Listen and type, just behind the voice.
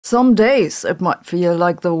Some days it might feel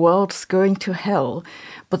like the world's going to hell,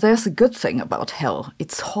 but there's a good thing about hell.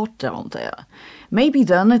 It's hot down there. Maybe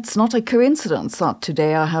then it's not a coincidence that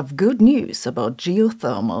today I have good news about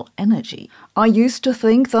geothermal energy. I used to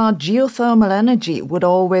think that geothermal energy would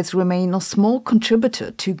always remain a small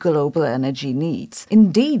contributor to global energy needs.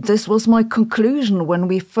 Indeed, this was my conclusion when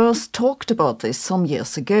we first talked about this some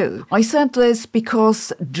years ago. I said this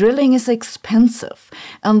because drilling is expensive,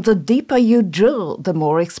 and the deeper you drill, the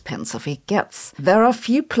more expensive it gets. There are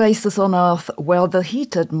few places on Earth where the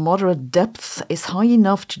heat at moderate depths is high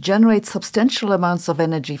enough to generate substantial amounts of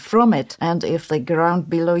energy from it, and if the ground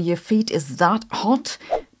below your feet is that hot,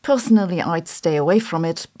 personally, I'd stay away from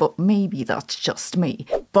it, but maybe that's just me.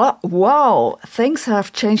 But wow, things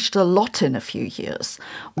have changed a lot in a few years.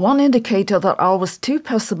 One indicator that I was too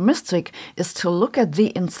pessimistic is to look at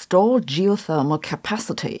the installed geothermal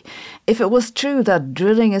capacity. If it was true that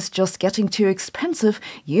drilling is just getting too expensive,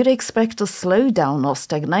 you'd expect a slowdown or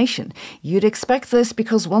stagnation. You'd expect this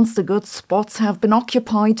because once the good spots have been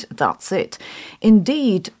occupied, that's it.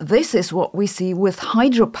 Indeed, this is what we see with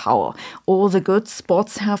hydropower. All the good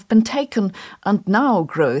spots have been taken, and now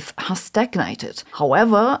growth has stagnated.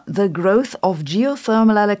 However, the growth of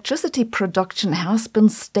geothermal electricity production has been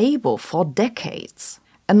stable for decades.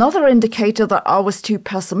 Another indicator that I was too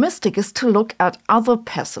pessimistic is to look at other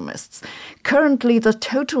pessimists. Currently, the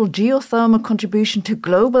total geothermal contribution to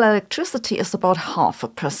global electricity is about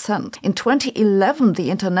 0.5%. In 2011, the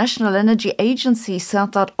International Energy Agency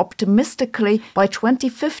said that optimistically, by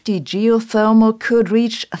 2050, geothermal could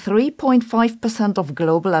reach 3.5% of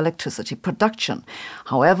global electricity production.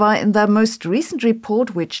 However, in their most recent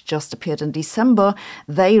report, which just appeared in December,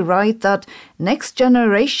 they write that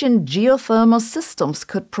next-generation geothermal systems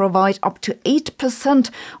could provide up to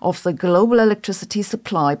 8% of the global electricity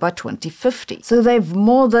supply by 2050. So they've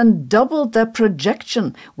more than doubled their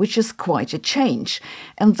projection, which is quite a change.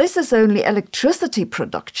 And this is only electricity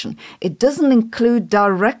production. It doesn't include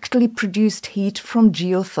directly produced heat from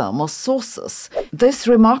geothermal sources. This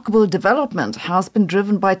remarkable development has been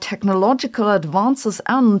driven by technological advances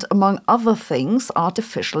and, among other things,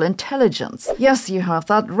 artificial intelligence. Yes, you have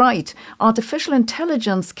that right. Artificial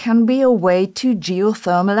intelligence can be a way to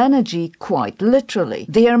geothermal energy, quite literally.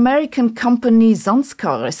 The American company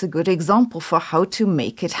Zanskar is a good example for how to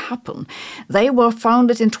make it happen. They were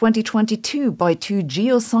founded in 2022 by two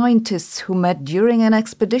geoscientists who met during an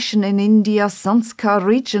expedition in India's Zanskar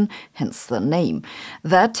region, hence the name.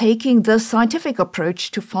 They're taking the scientific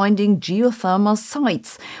approach to finding geothermal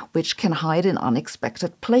sites, which can hide in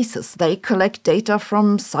unexpected places. They collect data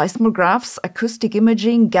from seismographs, acoustic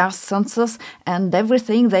imaging, gas sensors, and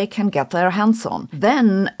everything they can get their hands on.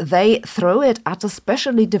 Then they throw it at a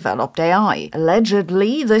specially developed AI.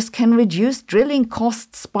 Allegedly, this can reduce drilling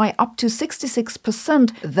costs by up to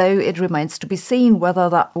 66%, though it remains to be seen whether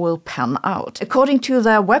that will pan out. According to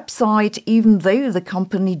their website, even though the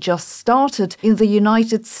company just started in the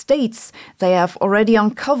United States, they have already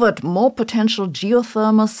uncovered more potential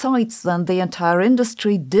geothermal sites than the entire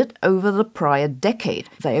industry did over the prior decade.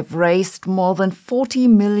 They have raised more than $40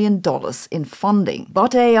 million in funding.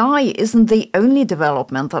 But AI isn't the only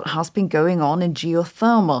development that has been going on in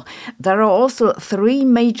geothermal. There are also three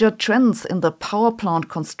major trends in the power plant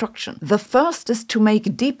construction. The first is to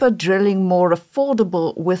make deeper drilling more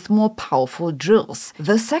affordable with more powerful drills.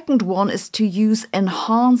 The second one is to use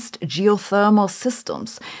enhanced geothermal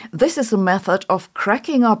systems. This is a method of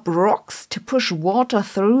cracking up rocks to push water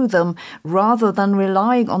through them rather than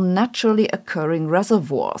relying on naturally occurring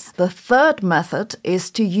reservoirs. The third method is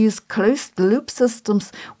to use closed-loop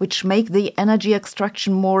systems which make the energy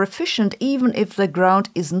extraction more efficient even if the ground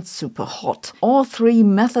isn't super hot. All three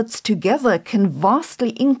methods together can vastly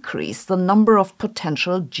increase the number of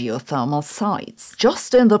potential geothermal sites.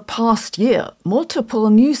 Just in the past year, multiple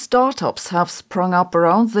new startups have sprung up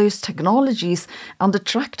around those technologies and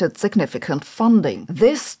attracted significant funding.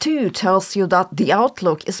 This too tells you that the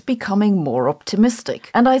outlook is becoming more optimistic,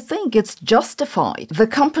 and I think it's justified. The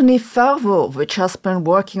company Fervo, which has been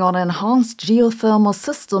working on enhanced geothermal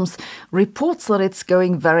systems, reports that it's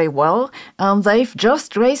going very well, and they've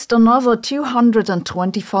just raised another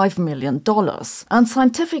 $225 million. And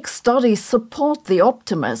scientific studies support the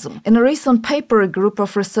optimism. In a recent paper, a group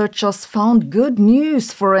of researchers found good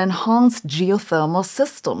news for enhanced geothermal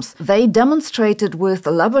systems. They demonstrated with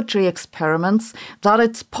laboratory experiments that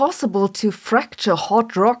it's possible to fracture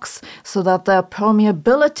hot rocks so that their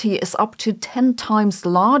permeability is up to 10 times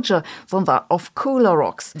larger than that of cooler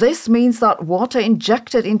rocks. This means that water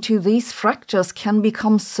injected into these fractures areas can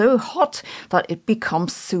become so hot that it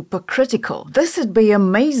becomes supercritical. This would be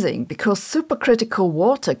amazing because supercritical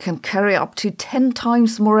water can carry up to 10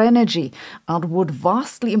 times more energy and would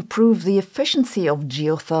vastly improve the efficiency of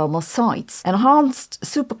geothermal sites. Enhanced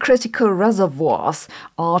supercritical reservoirs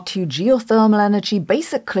are to geothermal energy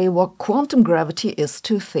basically what quantum gravity is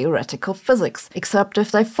to theoretical physics, except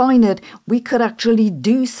if they find it, we could actually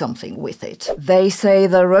do something with it. They say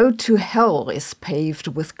the road to hell is paved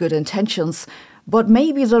with good intentions, but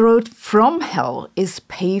maybe the road from hell is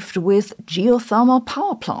paved with geothermal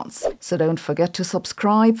power plants. So don't forget to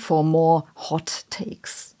subscribe for more hot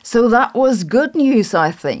takes. So that was good news, I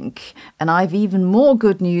think. And I've even more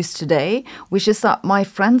good news today, which is that my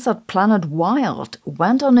friends at Planet Wild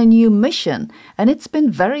went on a new mission, and it's been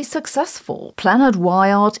very successful. Planet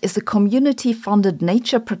Wild is a community-funded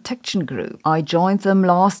nature protection group. I joined them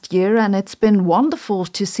last year, and it's been wonderful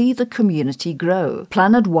to see the community grow.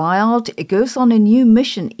 Planet Wild goes on a new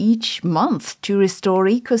mission each month to restore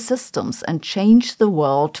ecosystems and change the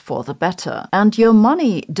world for the better. And your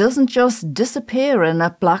money doesn't just disappear in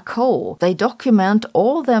a black hole. They document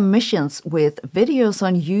all their missions with videos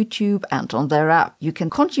on YouTube and on their app. You can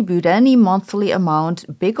contribute any monthly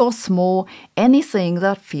amount, big or small, anything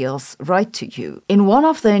that feels right to you. In one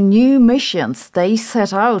of their new missions, they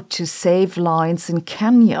set out to save lions in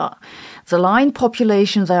Kenya. The lion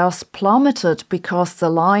population there has plummeted because the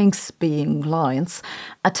lions, being lions,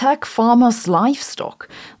 attack farmers' livestock.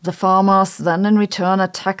 The farmers then in return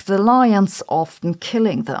attack the lions, often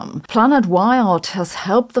killing them. Planet Wild has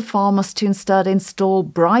helped the farmers to instead install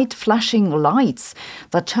bright flashing lights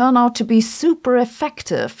that turn out to be super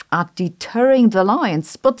effective at deterring the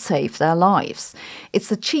lions but save their lives.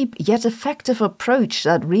 It's a cheap yet effective approach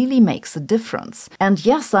that really makes a difference. And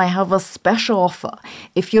yes, I have a special offer.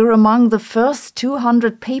 If you're among the first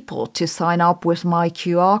 200 people to sign up with my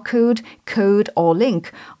QR code or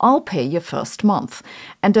link, I'll pay your first month.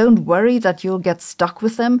 And don't worry that you'll get stuck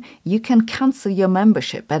with them. You can cancel your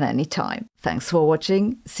membership at any time. Thanks for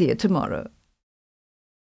watching. See you tomorrow.